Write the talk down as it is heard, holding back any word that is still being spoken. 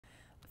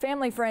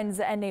Family,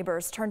 friends, and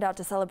neighbors turned out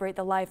to celebrate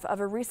the life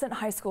of a recent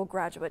high school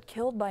graduate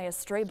killed by a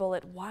stray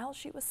bullet while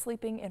she was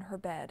sleeping in her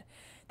bed.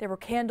 There were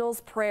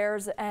candles,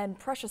 prayers, and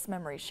precious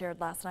memories shared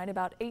last night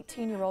about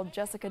 18-year-old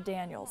Jessica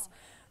Daniels.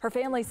 Her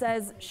family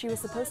says she was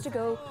supposed to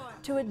go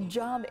to a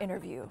job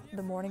interview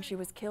the morning she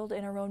was killed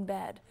in her own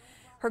bed.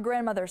 Her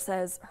grandmother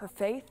says her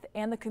faith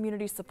and the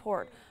community's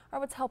support are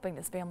what's helping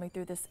this family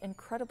through this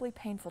incredibly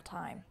painful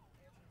time.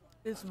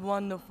 It's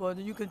wonderful.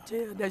 You can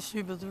tell that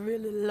she was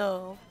really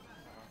loved.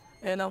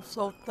 And I'm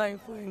so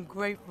thankful and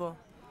grateful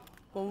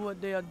for what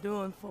they are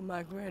doing for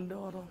my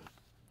granddaughter.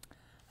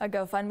 A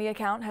GoFundMe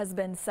account has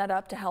been set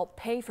up to help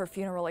pay for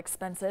funeral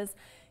expenses.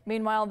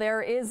 Meanwhile,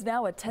 there is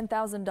now a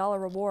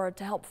 $10,000 reward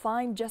to help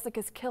find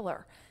Jessica's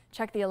killer.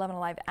 Check the 11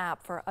 Alive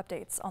app for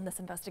updates on this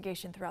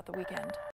investigation throughout the weekend.